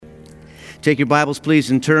Take your Bibles, please,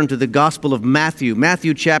 and turn to the Gospel of Matthew.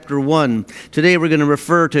 Matthew chapter 1. Today we're going to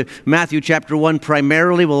refer to Matthew chapter 1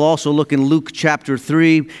 primarily. We'll also look in Luke chapter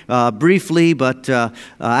 3 briefly, but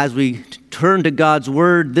as we turn to God's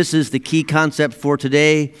Word, this is the key concept for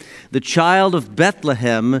today. The child of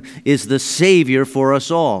Bethlehem is the Savior for us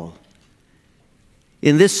all.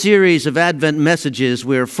 In this series of Advent messages,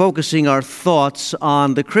 we're focusing our thoughts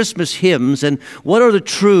on the Christmas hymns and what are the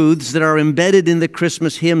truths that are embedded in the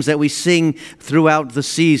Christmas hymns that we sing throughout the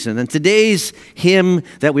season. And today's hymn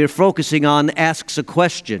that we're focusing on asks a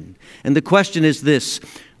question. And the question is this: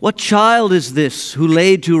 what child is this who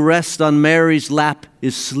laid to rest on Mary's lap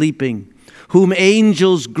is sleeping, whom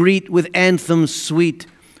angels greet with anthems sweet,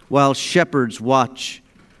 while shepherds watch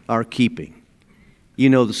our keeping? You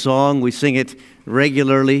know the song, we sing it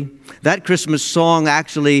regularly. That Christmas song,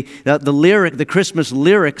 actually, the Christmas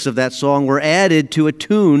lyrics of that song were added to a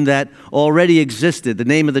tune that already existed. The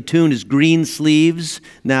name of the tune is Green Sleeves.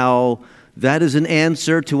 Now, that is an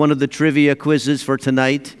answer to one of the trivia quizzes for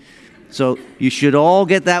tonight. So you should all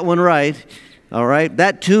get that one right. All right,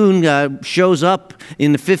 that tune shows up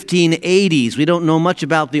in the 1580s. We don't know much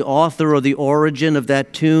about the author or the origin of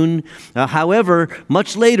that tune. However,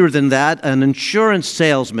 much later than that, an insurance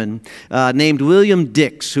salesman named William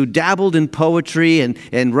Dix, who dabbled in poetry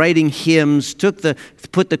and writing hymns, put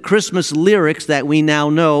the Christmas lyrics that we now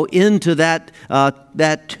know into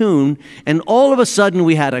that tune, and all of a sudden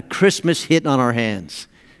we had a Christmas hit on our hands.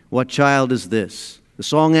 What child is this? The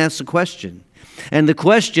song asks a question. And the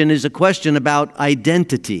question is a question about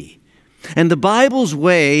identity. And the Bible's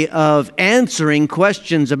way of answering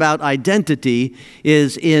questions about identity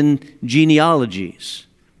is in genealogies.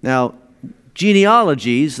 Now,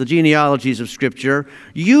 the genealogies of Scripture,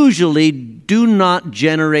 usually do not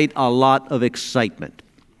generate a lot of excitement.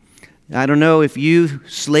 I don't know if you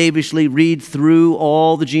slavishly read through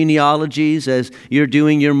all the genealogies as you're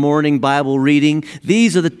doing your morning Bible reading.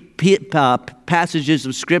 These are the passages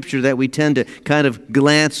of Scripture that we tend to kind of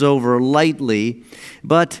glance over lightly.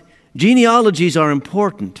 But genealogies are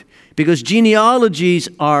important because genealogies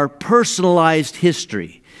are personalized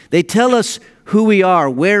history. They tell us who we are,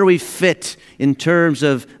 where we fit in terms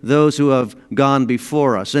of those who have gone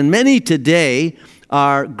before us. And many today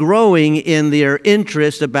are growing in their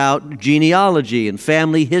interest about genealogy and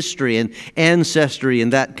family history and ancestry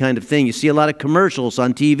and that kind of thing. You see a lot of commercials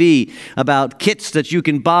on TV about kits that you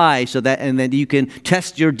can buy and then you can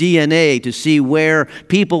test your DNA to see where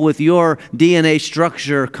people with your DNA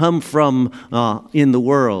structure come from in the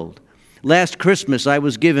world. Last Christmas, I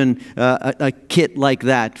was given a kit like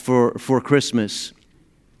that for Christmas.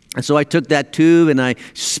 And so I took that tube and I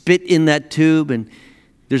spit in that tube, and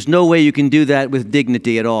there's no way you can do that with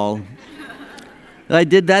dignity at all. I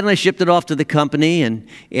did that and I shipped it off to the company,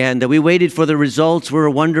 and we waited for the results. We were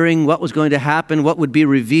wondering what was going to happen, what would be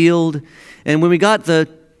revealed. And when we got the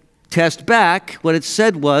test back, what it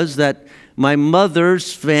said was that my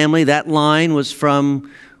mother's family, that line was from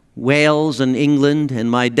Wales and England, and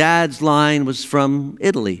my dad's line was from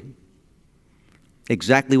Italy.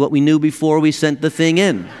 Exactly what we knew before we sent the thing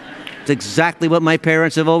in. It's exactly what my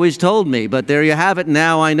parents have always told me, but there you have it.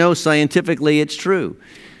 Now I know scientifically it's true.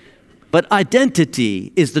 But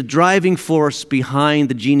identity is the driving force behind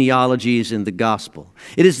the genealogies in the gospel.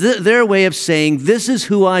 It is their way of saying, this is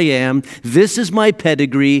who I am, this is my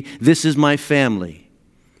pedigree, this is my family.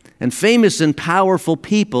 And famous and powerful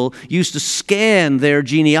people used to scan their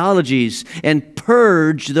genealogies and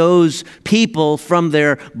purge those people from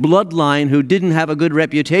their bloodline who didn't have a good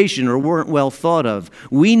reputation or weren't well thought of.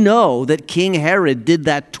 We know that King Herod did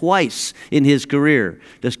that twice in his career.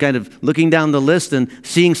 Just kind of looking down the list and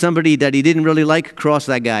seeing somebody that he didn't really like, cross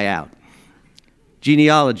that guy out.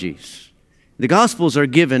 Genealogies. The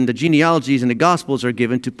genealogies in the Gospels are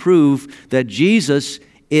given to prove that Jesus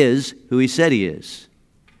is who he said he is.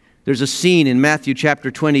 There's a scene in Matthew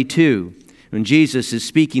chapter 22 when Jesus is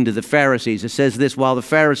speaking to the Pharisees. It says this: while the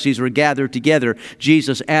Pharisees were gathered together,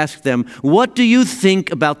 Jesus asked them, "What do you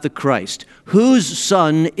think about the Christ? Whose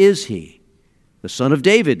son is he?" "The son of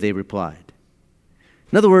David," they replied.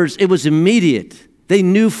 In other words, it was immediate. They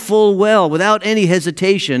knew full well, without any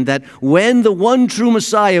hesitation, that when the one true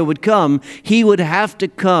Messiah would come, he would have to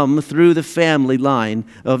come through the family line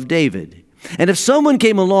of David. And if someone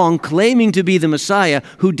came along claiming to be the Messiah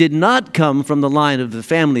who did not come from the line of the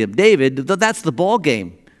family of David, that's the ball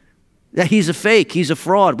game. He's a fake. He's a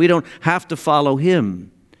fraud. We don't have to follow him.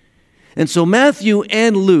 And so Matthew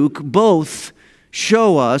and Luke both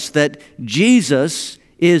show us that Jesus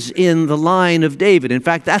is in the line of David. In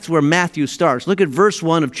fact, that's where Matthew starts. Look at verse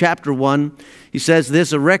 1 of chapter 1. He says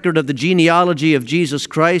this: a record of the genealogy of Jesus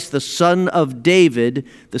Christ, the son of David,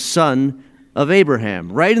 the son of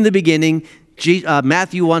Abraham. Right in the beginning,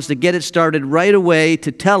 Matthew wants to get it started right away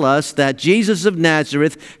to tell us that Jesus of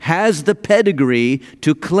Nazareth has the pedigree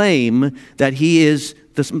to claim that he is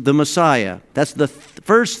the Messiah. That's the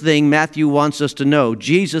first thing Matthew wants us to know.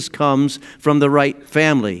 Jesus comes from the right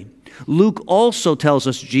family. Luke also tells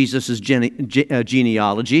us Jesus'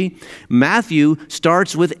 genealogy. Matthew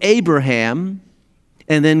starts with Abraham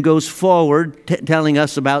and then goes forward telling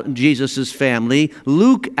us about Jesus' family.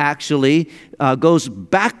 Luke actually goes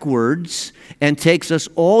backwards and takes us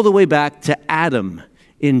all the way back to Adam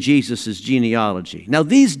in Jesus' genealogy. Now,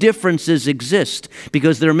 these differences exist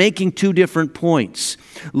because they're making two different points.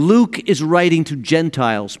 Luke is writing to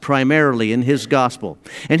Gentiles primarily in his gospel,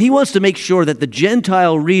 and he wants to make sure that the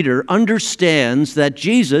Gentile reader understands that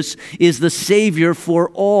Jesus is the Savior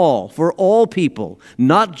for all people,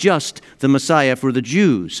 not just the Messiah for the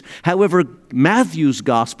Jews. However, Matthew's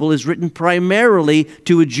gospel is written primarily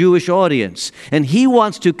to a Jewish audience, and he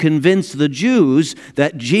wants to convince the Jews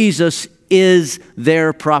that Jesus is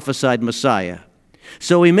their prophesied Messiah.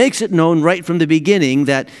 So he makes it known right from the beginning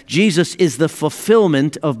that Jesus is the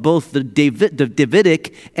fulfillment of both the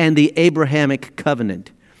Davidic and the Abrahamic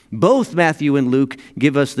covenant. Both Matthew and Luke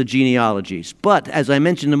give us the genealogies, but as I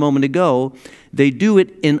mentioned a moment ago, they do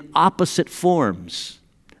it in opposite forms.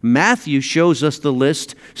 Matthew shows us the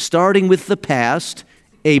list starting with the past,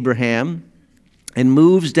 Abraham, and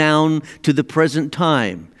moves down to the present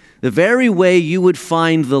time, the very way you would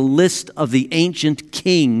find the list of the ancient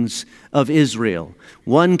kings of Israel.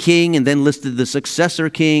 One king, and then listed the successor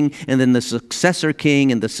king, and then the successor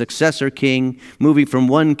king, and the successor king, moving from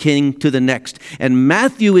one king to the next. And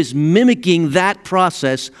Matthew is mimicking that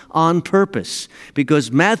process on purpose,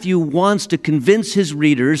 because Matthew wants to convince his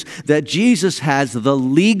readers that Jesus has the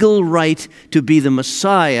legal right to be the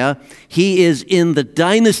Messiah. He is in the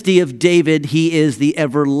dynasty of David. He is the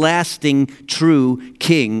everlasting true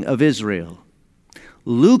king of Israel.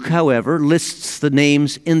 Luke, however, lists the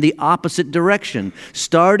names in the opposite direction.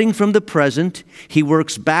 Starting from the present, he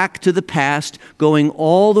works back to the past, going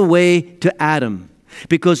all the way to Adam.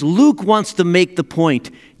 Because Luke wants to make the point,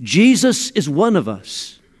 Jesus is one of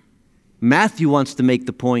us. Matthew wants to make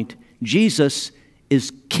the point, Jesus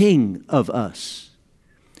is king of us.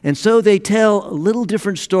 And so they tell little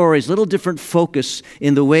different stories, little different focus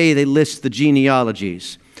in the way they list the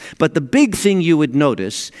genealogies. But the big thing you would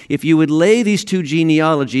notice, if you would lay these two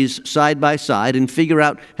genealogies side by side and figure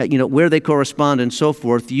out, where they correspond and so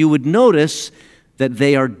forth, you would notice that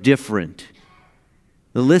they are different.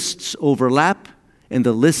 The lists overlap and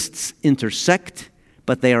the lists intersect,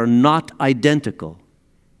 but they are not identical.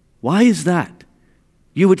 Why is that?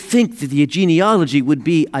 You would think that the genealogy would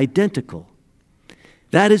be identical.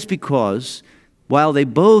 That is because while they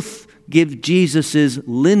both give Jesus'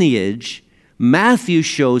 lineage, Matthew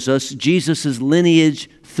shows us Jesus' lineage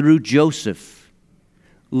through Joseph.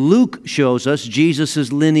 Luke shows us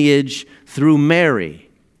Jesus' lineage through Mary.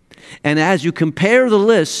 And as you compare the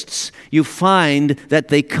lists, you find that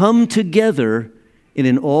they come together in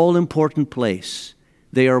an all-important place.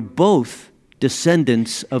 They are both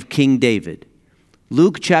descendants of King David.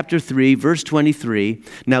 Luke chapter 3, verse 23,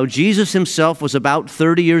 now Jesus himself was about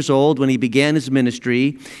 30 years old when he began his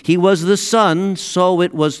ministry. He was the son, so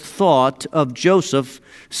it was thought, of Joseph,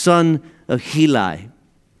 son of Heli.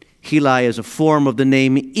 Heli is a form of the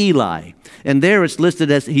name Eli. And there he's listed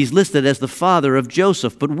as the father of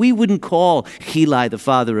Joseph. But we wouldn't call Heli the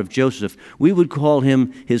father of Joseph. We would call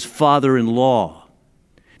him his father-in-law.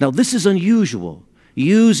 Now this is unusual.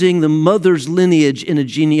 Using the mother's lineage in a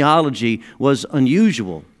genealogy was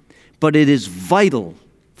unusual, but it is vital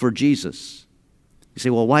for Jesus. You say,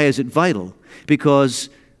 well, why is it vital? Because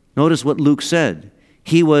notice what Luke said.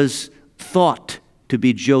 He was thought to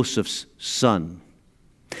be Joseph's son.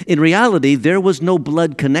 In reality, there was no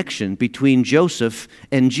blood connection between Joseph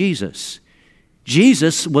and Jesus.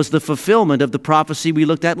 Jesus was the fulfillment of the prophecy we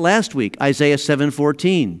looked at last week, Isaiah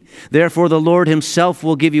 7:14. Therefore, the Lord himself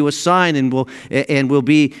will give you a sign, and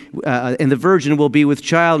the virgin will be with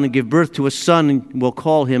child and give birth to a son, and will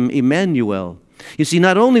call him Emmanuel. You see,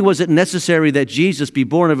 not only was it necessary that Jesus be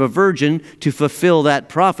born of a virgin to fulfill that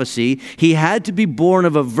prophecy, he had to be born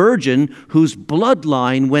of a virgin whose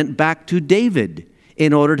bloodline went back to David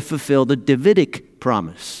in order to fulfill the Davidic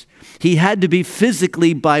promise. He had to be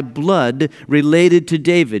physically by blood related to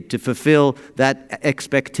David to fulfill that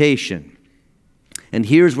expectation. And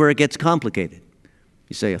here's where it gets complicated.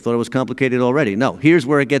 You say, I thought it was complicated already. No, here's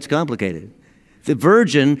where it gets complicated. The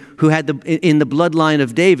virgin who had in the bloodline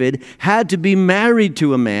of David had to be married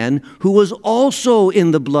to a man who was also in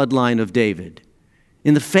the bloodline of David,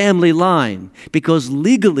 in the family line, because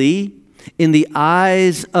legally In the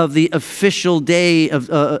eyes of the official day of,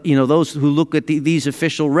 those who look at these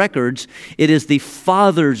official records, it is the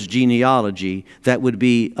father's genealogy that would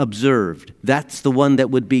be observed. That's the one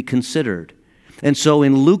that would be considered. And so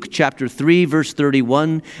in Luke chapter 3, verse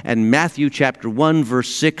 31, and Matthew chapter 1,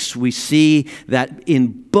 verse 6, we see that in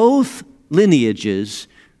both lineages,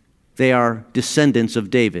 they are descendants of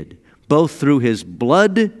David. Both through his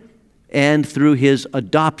blood and through his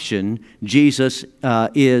adoption, Jesus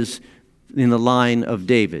is in the line of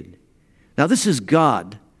David. Now, this is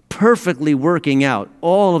God perfectly working out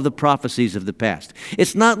all of the prophecies of the past.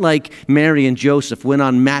 It's not like Mary and Joseph went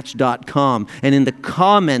on Match.com and in the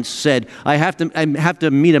comments said, I have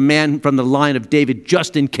to meet a man from the line of David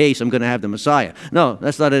just in case I'm going to have the Messiah. No,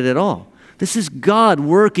 that's not it at all. This is God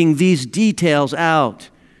working these details out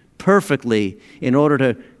perfectly in order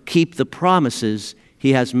to keep the promises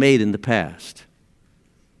he has made in the past.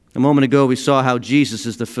 A moment ago, we saw how Jesus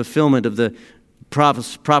is the fulfillment of the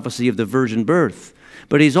prophecy of the virgin birth.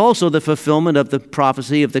 But he's also the fulfillment of the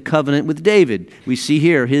prophecy of the covenant with David. We see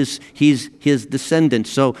here he's his descendant.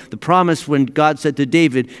 So the promise when God said to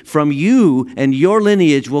David, from you and your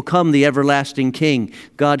lineage will come the everlasting king.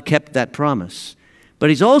 God kept that promise. But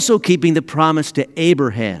he's also keeping the promise to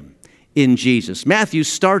Abraham in Jesus. Matthew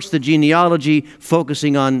starts the genealogy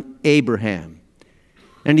focusing on Abraham.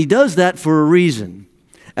 And he does that for a reason.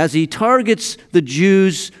 As he targets the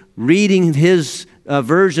Jews reading his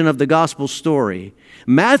version of the gospel story,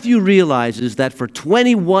 Matthew realizes that for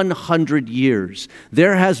 2,100 years,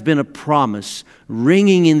 there has been a promise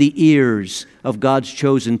ringing in the ears of God's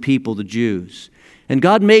chosen people, the Jews. And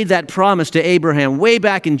God made that promise to Abraham way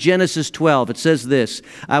back in Genesis 12. It says this,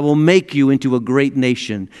 I will make you into a great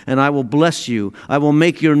nation, and I will bless you. I will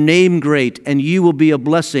make your name great, and you will be a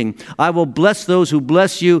blessing. I will bless those who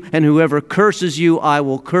bless you, and whoever curses you, I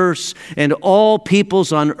will curse. And all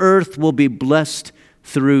peoples on earth will be blessed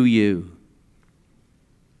through you.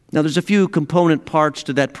 Now, there's a few component parts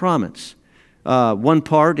to that promise. One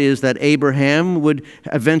part is that Abraham would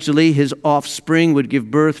eventually, his offspring would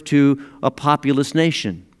give birth to a populous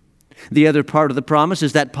nation. The other part of the promise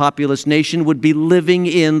is that populous nation would be living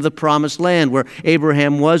in the promised land where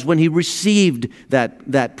Abraham was when he received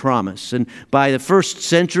that promise. And by the first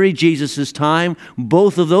century, Jesus' time,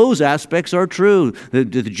 both of those aspects are true. The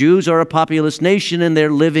Jews are a populous nation and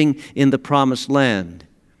they're living in the promised land.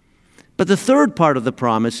 But the third part of the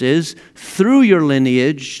promise is, through your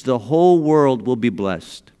lineage, the whole world will be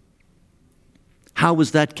blessed. How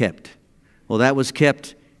was that kept? Well, that was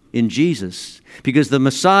kept in Jesus, because the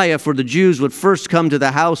Messiah for the Jews would first come to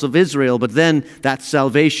the house of Israel, but then that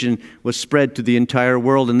salvation was spread to the entire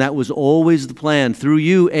world, and that was always the plan. Through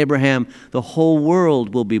you, Abraham, the whole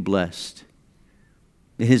world will be blessed.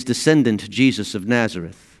 His descendant, Jesus of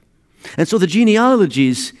Nazareth. And so the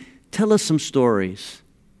genealogies tell us some stories.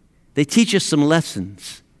 They teach us some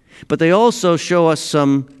lessons, but they also show us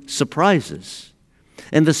some surprises.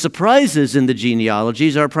 And the surprises in the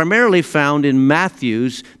genealogies are primarily found in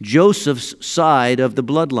Matthew's, Joseph's side of the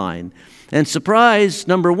bloodline. And surprise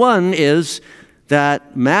number one is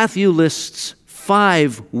that Matthew lists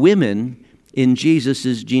 5 women in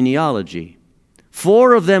Jesus' genealogy.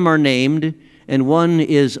 4 of them are named, and one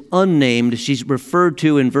is unnamed. She's referred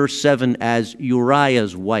to in verse 7 as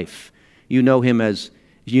Uriah's wife. You know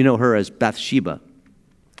her as Bathsheba.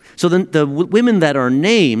 So the women that are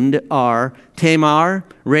named are Tamar,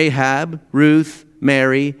 Rahab, Ruth,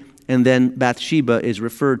 Mary, and then Bathsheba is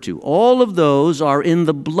referred to. All of those are in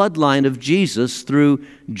the bloodline of Jesus through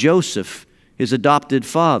Joseph, his adopted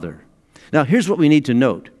father. Now, here's what we need to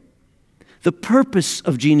note. The purpose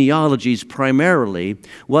of genealogies primarily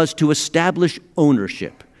was to establish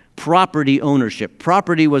ownership. Property ownership.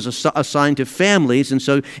 Property was assigned to families, and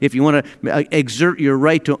so if you want to exert your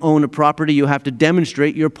right to own a property, you have to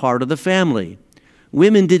demonstrate you're part of the family.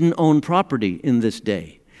 Women didn't own property in this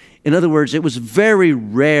day. In other words, it was very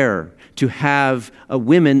rare to have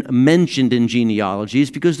women mentioned in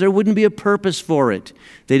genealogies because there wouldn't be a purpose for it.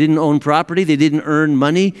 They didn't own property, they didn't earn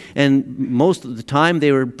money, and most of the time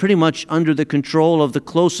they were pretty much under the control of the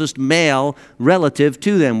closest male relative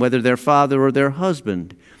to them, whether their father or their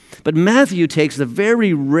husband. But Matthew takes the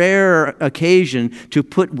very rare occasion to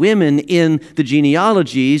put women in the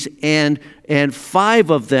genealogies, and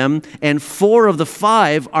 5 of them, and 4 of the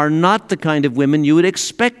 5 are not the kind of women you would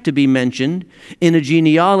expect to be mentioned in a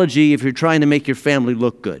genealogy if you're trying to make your family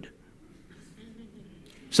look good.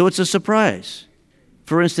 So it's a surprise.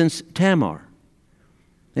 For instance, Tamar.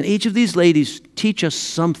 And each of these ladies teach us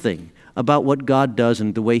something about what God does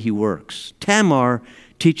and the way He works. Tamar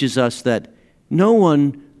teaches us that no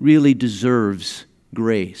one really deserves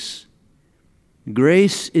grace.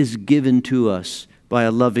 Grace is given to us by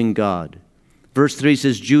a loving God. Verse 3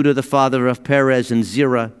 says, Judah, the father of Perez and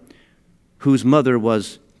Zerah, whose mother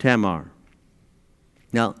was Tamar.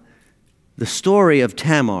 Now, the story of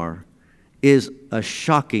Tamar is a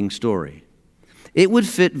shocking story. It would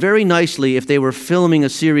fit very nicely if they were filming a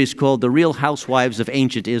series called The Real Housewives of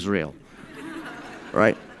Ancient Israel.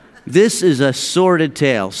 Right? This is a sordid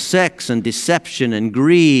tale, sex and deception and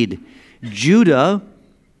greed. Judah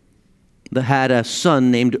had a son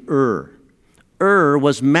named Ur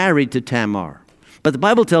was married to Tamar. But the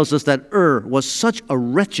Bible tells us that was such a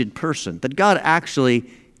wretched person that God actually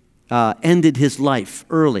ended his life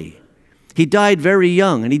early. He died very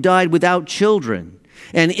young, and he died without children.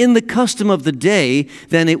 And in the custom of the day,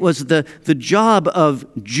 then it was the job of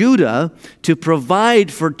Judah to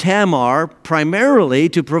provide for Tamar, primarily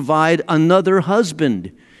to provide another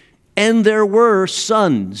husband. And there were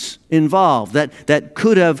sons involved that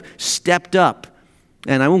could have stepped up.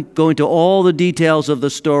 And I won't go into all the details of the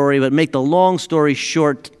story, but make the long story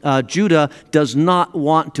short, Judah does not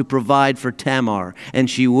want to provide for Tamar. And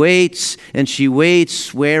she waits,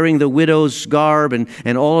 wearing the widow's garb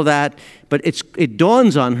and all of that. But it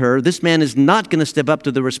dawns on her, this man is not going to step up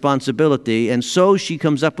to the responsibility. And so she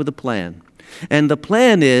comes up with a plan. And the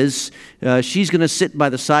plan is she's going to sit by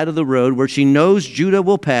the side of the road where she knows Judah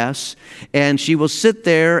will pass. And she will sit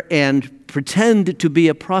there and pretend to be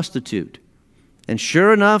a prostitute. And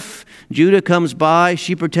sure enough, Judah comes by,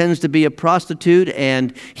 she pretends to be a prostitute,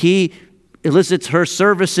 and he elicits her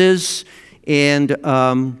services, and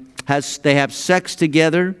they have sex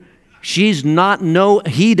together. He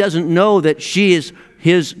doesn't know that she is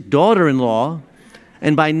his daughter-in-law.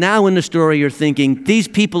 And by now in the story, you're thinking, these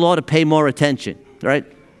people ought to pay more attention, right?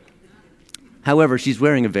 However, she's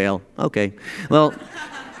wearing a veil. Okay, well,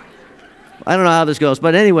 I don't know how this goes,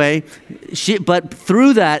 but anyway, but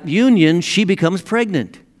through that union, she becomes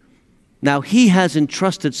pregnant. Now, he has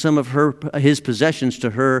entrusted some of his possessions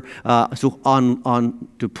to her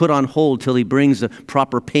to put on hold till he brings a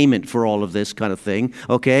proper payment for all of this kind of thing,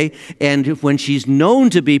 okay? And when she's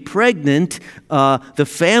known to be pregnant, the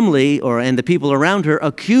family and the people around her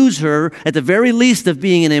accuse her, at the very least, of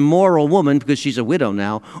being an immoral woman because she's a widow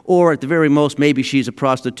now, or at the very most, maybe she's a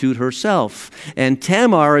prostitute herself. And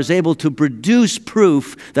Tamar is able to produce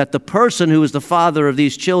proof that the person who is the father of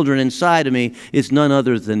these children inside of me is none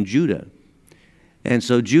other than Judah. And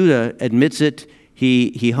so Judah admits it,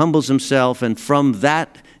 he humbles himself, and from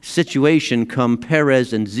that situation come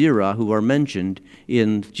Perez and Zerah, who are mentioned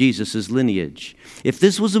in Jesus' lineage. If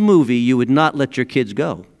this was a movie, you would not let your kids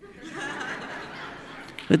go.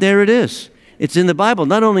 But there it is. It's in the Bible,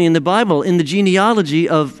 not only in the Bible, in the genealogy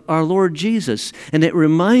of our Lord Jesus. And it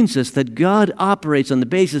reminds us that God operates on the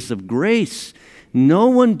basis of grace. No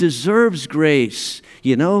one deserves grace,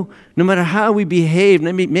 no matter how we behave,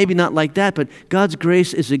 maybe not like that, but God's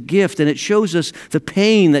grace is a gift, and it shows us the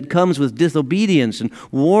pain that comes with disobedience and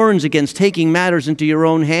warns against taking matters into your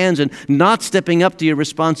own hands and not stepping up to your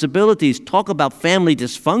responsibilities. Talk about family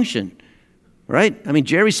dysfunction, right? I mean,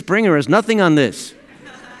 Jerry Springer has nothing on this.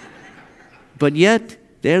 But yet,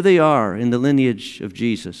 there they are in the lineage of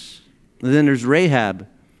Jesus. And then there's Rahab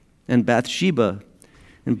and Bathsheba.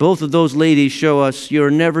 And both of those ladies show us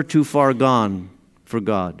you're never too far gone for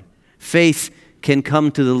God. Faith can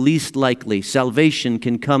come to the least likely. Salvation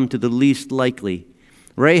can come to the least likely.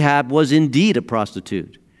 Rahab was indeed a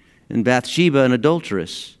prostitute, and Bathsheba an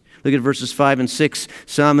adulteress. Look at verses 5 and 6.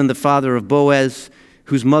 Salmon, the father of Boaz,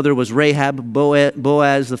 whose mother was Rahab.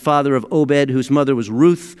 Boaz, the father of Obed, whose mother was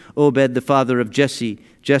Ruth. Obed, the father of Jesse.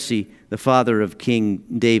 Jesse, the father of King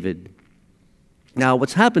David. Now,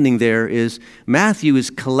 what's happening there is Matthew is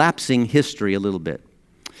collapsing history a little bit.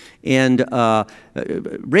 And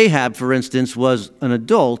Rahab, for instance, was an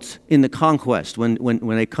adult in the conquest, when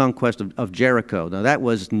a conquest of Jericho. Now, that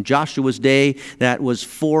was in Joshua's day. That was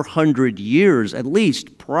 400 years, at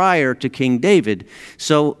least, prior to King David.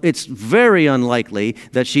 So it's very unlikely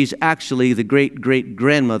that she's actually the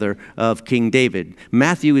great-great-grandmother of King David.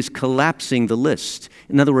 Matthew is collapsing the list.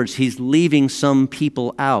 In other words, he's leaving some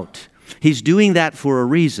people out. He's doing that for a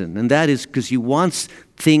reason, and that is because he wants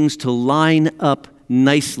things to line up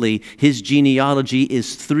nicely. His genealogy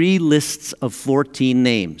is 3 lists of 14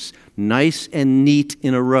 names, nice and neat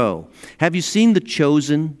in a row. Have you seen The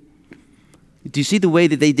Chosen? Do you see the way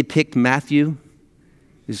that they depict Matthew?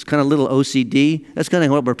 It's kind of a little OCD. That's kind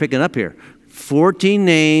of what we're picking up here. 14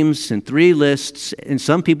 names and 3 lists, and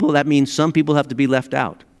that means some people have to be left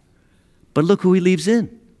out. But look who he leaves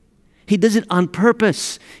in. He does it on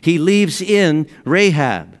purpose. He leaves in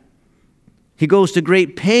Rahab. He goes to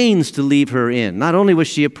great pains to leave her in. Not only was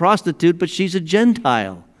she a prostitute, but she's a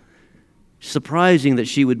Gentile. Surprising that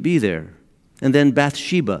she would be there. And then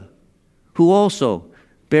Bathsheba, who also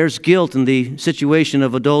bears guilt in the situation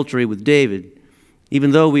of adultery with David,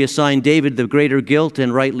 even though we assign David the greater guilt,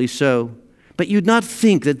 and rightly so. But you'd not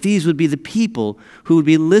think that these would be the people who would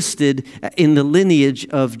be listed in the lineage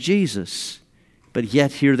of Jesus. But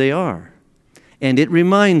yet here they are. And it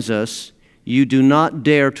reminds us, you do not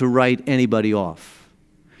dare to write anybody off.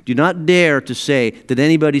 Do not dare to say that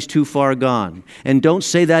anybody's too far gone. And don't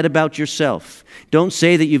say that about yourself. Don't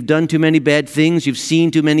say that you've done too many bad things, you've seen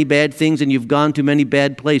too many bad things, and you've gone to many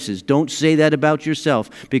bad places. Don't say that about yourself,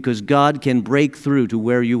 because God can break through to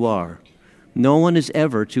where you are. No one is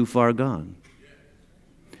ever too far gone.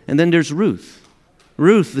 And then there's Ruth.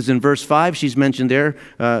 Ruth is in verse 5. She's mentioned there.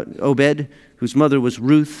 Obed, whose mother was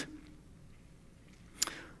Ruth.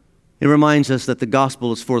 It reminds us that the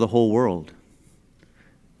gospel is for the whole world.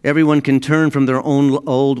 Everyone can turn from their own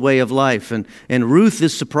old way of life. And Ruth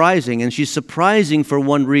is surprising, and she's surprising for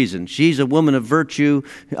one reason. She's a woman of virtue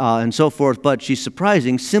and so forth, but she's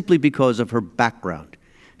surprising simply because of her background.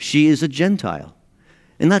 She is a Gentile.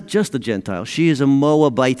 And not just a Gentile, she is a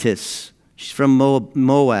Moabitess. She's from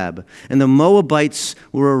Moab. And the Moabites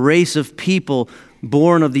were a race of people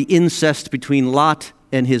born of the incest between Lot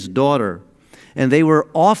and his daughter. And they were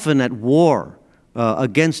often at war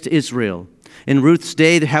against Israel. In Ruth's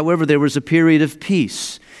day, however, there was a period of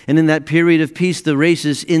peace. And in that period of peace, the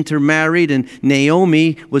races intermarried, and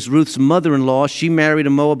Naomi was Ruth's mother-in-law. She married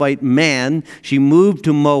a Moabite man. She moved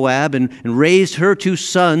to Moab and raised her 2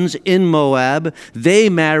 sons in Moab. They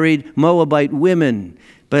married Moabite women.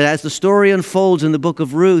 But as the story unfolds in the book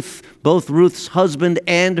of Ruth, both Ruth's husband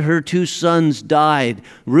and her 2 sons died.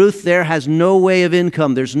 Ruth there has no way of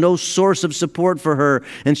income. There's no source of support for her.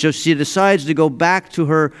 And so she decides to go back to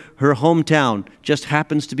her hometown. Just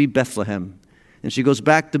happens to be Bethlehem. And she goes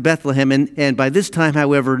back to Bethlehem. And by this time,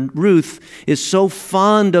 however, Ruth is so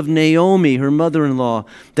fond of Naomi, her mother-in-law,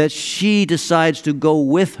 that she decides to go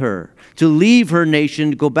with her, to leave her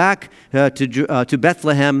nation, to go back to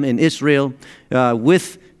Bethlehem in Israel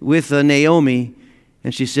with Naomi.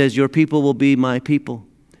 And she says, your people will be my people.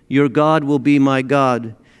 Your God will be my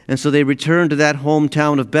God. And so they return to that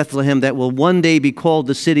hometown of Bethlehem that will one day be called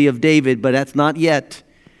the city of David, but that's not yet.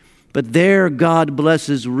 But there God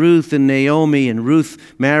blesses Ruth and Naomi, and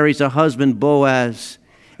Ruth marries a husband, Boaz.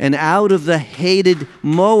 And out of the hated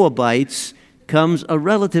Moabites comes a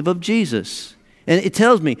relative of Jesus. And it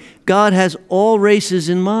tells me God has all races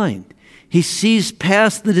in mind. He sees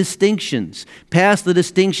past the distinctions, past the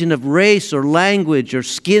distinction of race or language or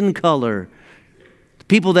skin color.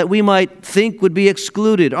 People that we might think would be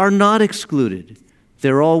excluded are not excluded.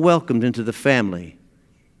 They're all welcomed into the family.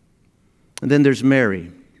 And then there's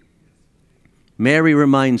Mary. Mary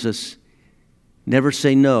reminds us, never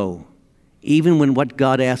say no, even when what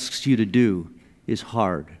God asks you to do is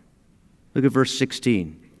hard. Look at verse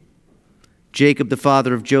 16. Jacob, the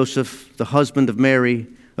father of Joseph, the husband of Mary,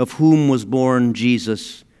 of whom was born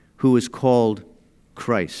Jesus, who is called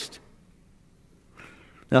Christ.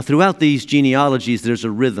 Now, throughout these genealogies, there's a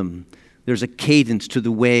rhythm. There's a cadence to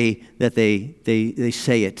the way that they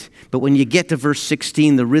say it. But when you get to verse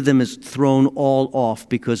 16, the rhythm is thrown all off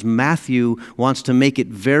because Matthew wants to make it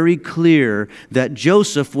very clear that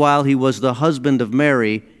Joseph, while he was the husband of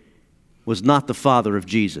Mary, was not the father of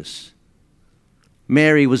Jesus.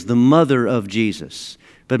 Mary was the mother of Jesus.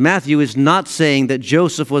 But Matthew is not saying that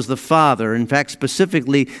Joseph was the father. In fact,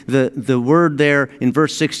 specifically, the word there in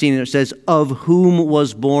verse 16, it says, of whom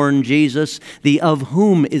was born Jesus. The of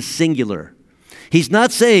whom is singular. He's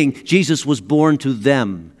not saying Jesus was born to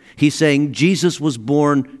them. He's saying Jesus was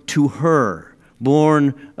born to her,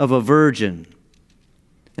 born of a virgin.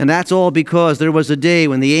 And that's all because there was a day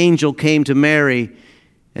when the angel came to Mary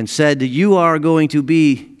and said, you are going to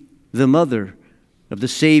be the mother of the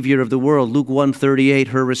Savior of the world. Luke 1:38,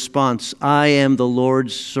 her response, I am the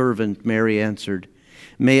Lord's servant, Mary answered.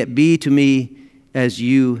 May it be to me as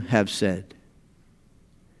you have said.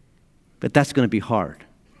 But that's going to be hard.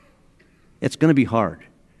 It's going to be hard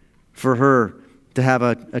for her to have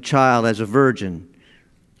a child as a virgin,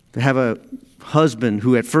 to have a husband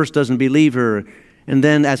who at first doesn't believe her, and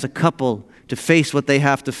then as a couple to face what they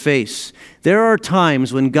have to face. There are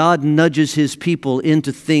times when God nudges his people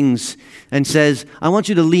into things and says, I want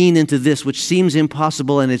you to lean into this, which seems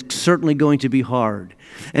impossible and it's certainly going to be hard.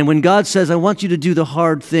 And when God says, I want you to do the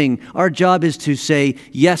hard thing, our job is to say,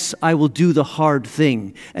 yes, I will do the hard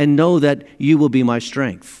thing and know that you will be my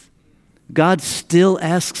strength. God still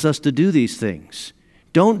asks us to do these things.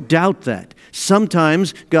 Don't doubt that.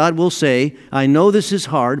 Sometimes God will say, I know this is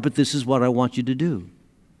hard, but this is what I want you to do.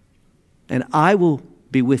 And I will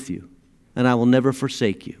be with you, and I will never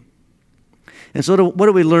forsake you. And so what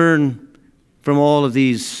do we learn from all of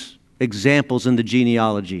these examples in the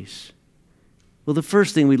genealogies? Well, the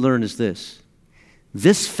first thing we learn is this.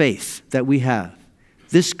 This faith that we have,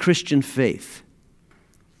 this Christian faith,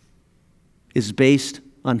 is based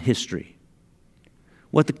on history.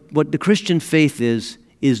 What the Christian faith is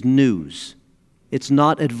news. It's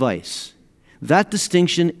not advice. That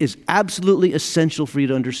distinction is absolutely essential for you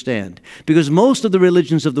to understand, because most of the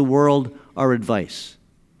religions of the world are advice.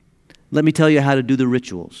 Let me tell you how to do the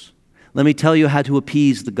rituals. Let me tell you how to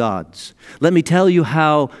appease the gods. Let me tell you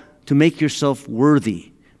how to make yourself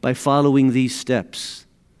worthy by following these steps.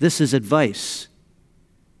 This is advice,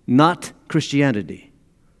 not Christianity.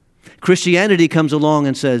 Christianity comes along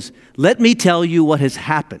and says, let me tell you what has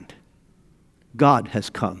happened. God has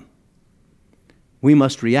come. We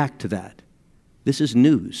must react to that. This is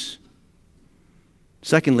news.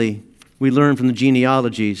 Secondly, we learn from the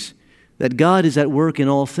genealogies that God is at work in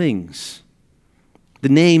all things. The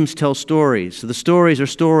names tell stories. So the stories are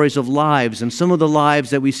stories of lives, and some of the lives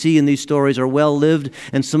that we see in these stories are well-lived,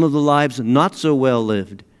 and some of the lives not so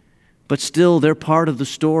well-lived. But still, they're part of the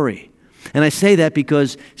story. And I say that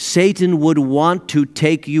because Satan would want to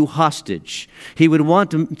take you hostage. He would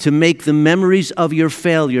want to make the memories of your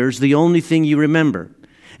failures the only thing you remember.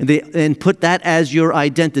 And put that as your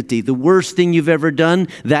identity. The worst thing you've ever done,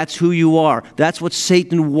 that's who you are. That's what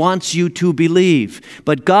Satan wants you to believe.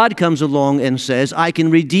 But God comes along and says, I can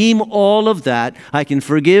redeem all of that. I can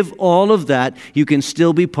forgive all of that. You can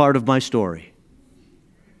still be part of my story.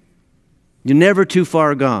 You're never too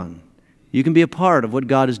far gone. You can be a part of what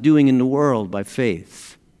God is doing in the world by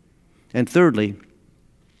faith. And thirdly,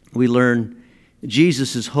 we learn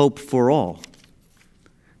Jesus is hope for all.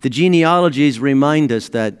 The genealogies remind us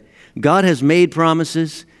that God has made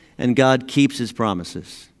promises and God keeps his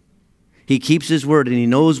promises. He keeps his word and he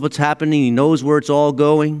knows what's happening. He knows where it's all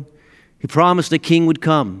going. He promised a king would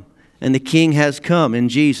come, and the king has come in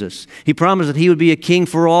Jesus. He promised that he would be a king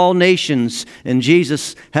for all nations, and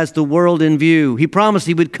Jesus has the world in view. He promised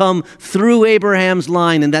he would come through Abraham's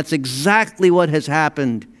line, and that's exactly what has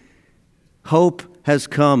happened. Hope has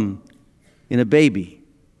come in a baby.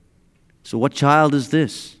 So what child is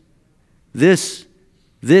this? This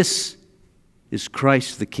is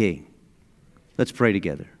Christ the King. Let's pray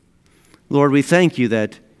together. Lord, we thank you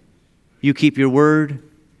that you keep your word.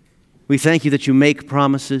 We thank you that you make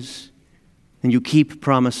promises and you keep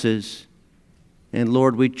promises. And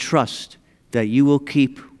Lord, we trust that you will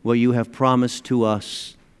keep what you have promised to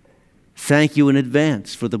us. Thank you in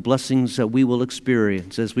advance for the blessings that we will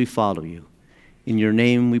experience as we follow you. In your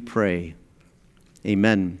name we pray.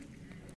 Amen.